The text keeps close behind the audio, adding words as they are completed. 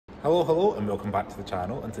Hello and welcome back to the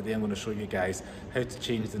channel, and today I'm going to show you guys how to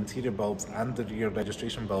change the interior bulbs and the rear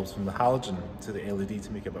registration bulbs from the halogen to the LED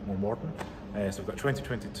to make it a bit more modern. So we've got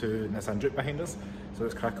 2022 Nissan Juke behind us, so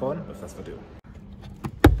let's crack on with this video.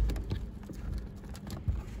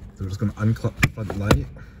 So we're just going to unclip the front light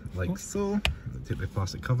like so, take the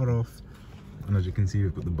plastic cover off, and as you can see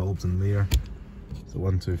we've got the bulbs in there. So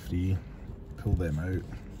 1, 2, 3, pull them out.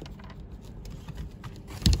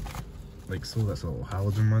 Like so, that's the little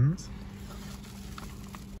halogen ones.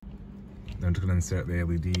 Then I'm just going to insert the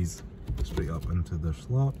LEDs straight up into their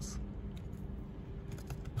slots,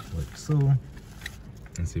 like so,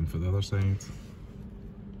 and same for the other side.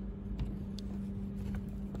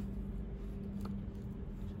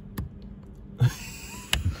 And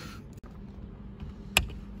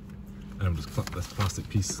I'll just clip this plastic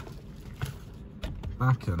piece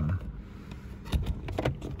back in,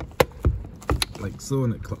 like so,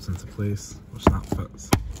 and it clips into place, which that fits,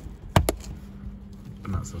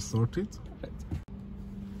 and that's us sorted.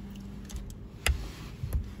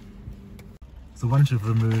 So once you've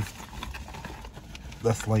removed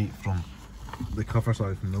this light from the cover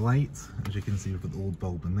side from the light, as you can see we've got the old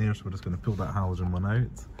bulb in there, so we're just going to pull that halogen one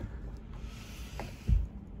out.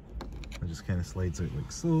 It just kind of slides out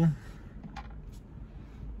like so.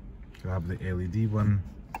 Grab the LED one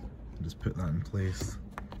and just put that in place,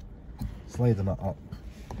 sliding it up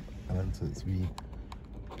and into its wee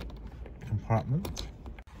compartment.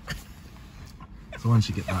 So once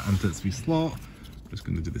you get that into its wee slot, I'm just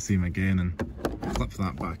going to do the same again and clip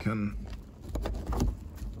that back in.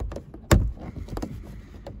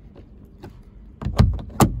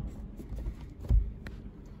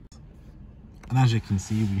 And as you can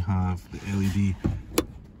see, we have the LED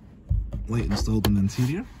light installed in the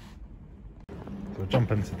interior. So we'll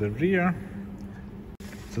jump into the rear.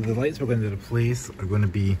 So the lights we're going to replace are going to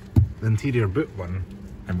be the interior boot one,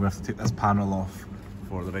 and we have to take this panel off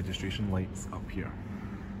for the registration lights up here.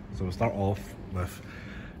 So we'll start off with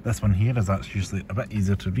this one here, as that's usually a bit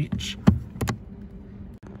easier to reach.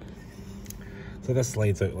 So this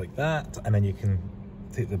slides out like that, and then you can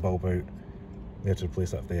take the bulb out there to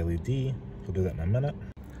replace that with the LED. We'll do that in a minute.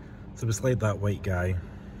 So we slide that white guy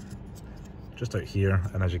just out here,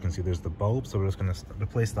 and as you can see there's the bulb, so we're just going to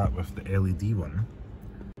replace that with the LED one.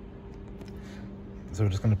 So we're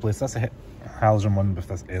just going to place this halogen one with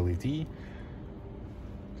this LED.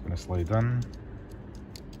 It's going to slide in.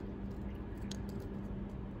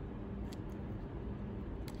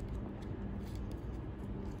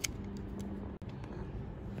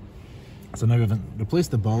 So now we've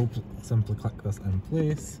replaced the bulb, simply click this in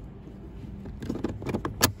place,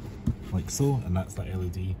 like so, and that's that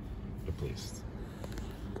LED replaced.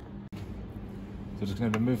 So we're just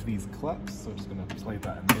going to remove these clips, so we're just going to slide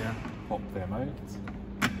that in there, pop them out,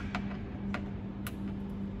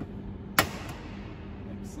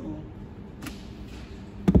 like so.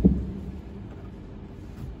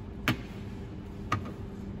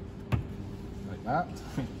 Like that.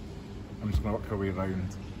 I'm just going to work our way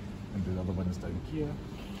around and do the other ones down here.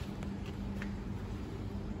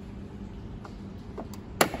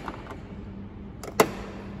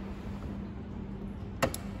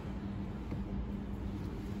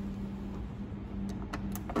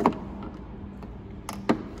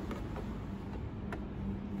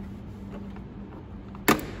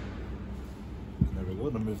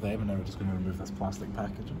 Remove them, and now we're just going to remove this plastic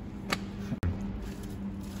packaging.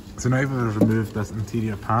 So now we've removed this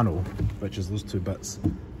interior panel, which is those two bits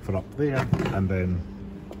for up there, and then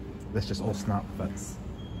this just all snap fits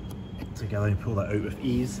together. You pull that out with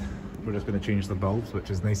ease. We're just going to change the bulbs, which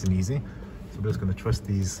is nice and easy. So we're just going to twist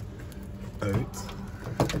these out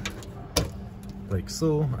like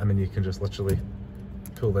so, and then you can just literally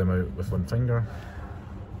pull them out with one finger.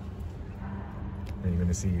 And you're going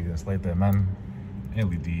to see you're going to slide them in.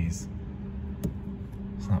 LEDs,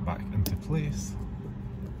 snap back into place,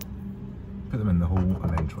 put them in the hole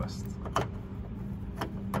and then twist.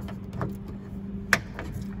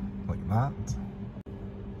 Like that.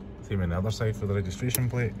 Same on the other side for the registration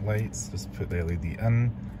plate lights, just put the LED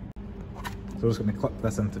in. So we're just going to clip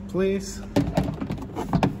this into place.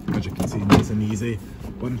 As you can see, nice and easy.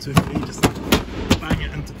 1, 2, 3, just bang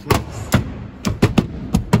it into place.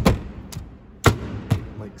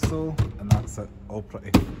 Like so, and that's it, all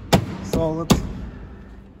pretty solid. And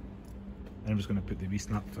I'm just going to put the wee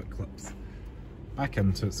snap fit clips back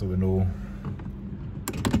into it so we know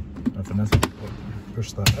everything is.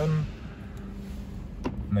 Push that in,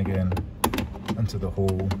 and again into the hole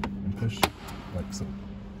and push like so.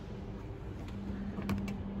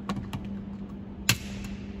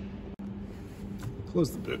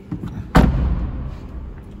 Close the boot.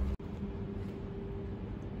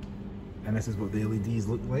 And this is what the LEDs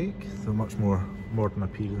look like, so much more modern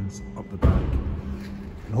appearance up the back.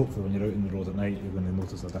 And hopefully when you're out in the road at night you're going to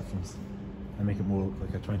notice a difference and make it more look like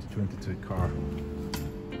a 2022 car.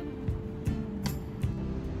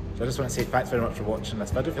 So I just want to say thanks very much for watching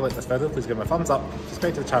this video. If you like this video, please give me a thumbs up,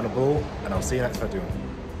 subscribe to the channel below, and I'll see you next video.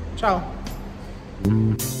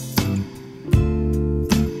 Ciao!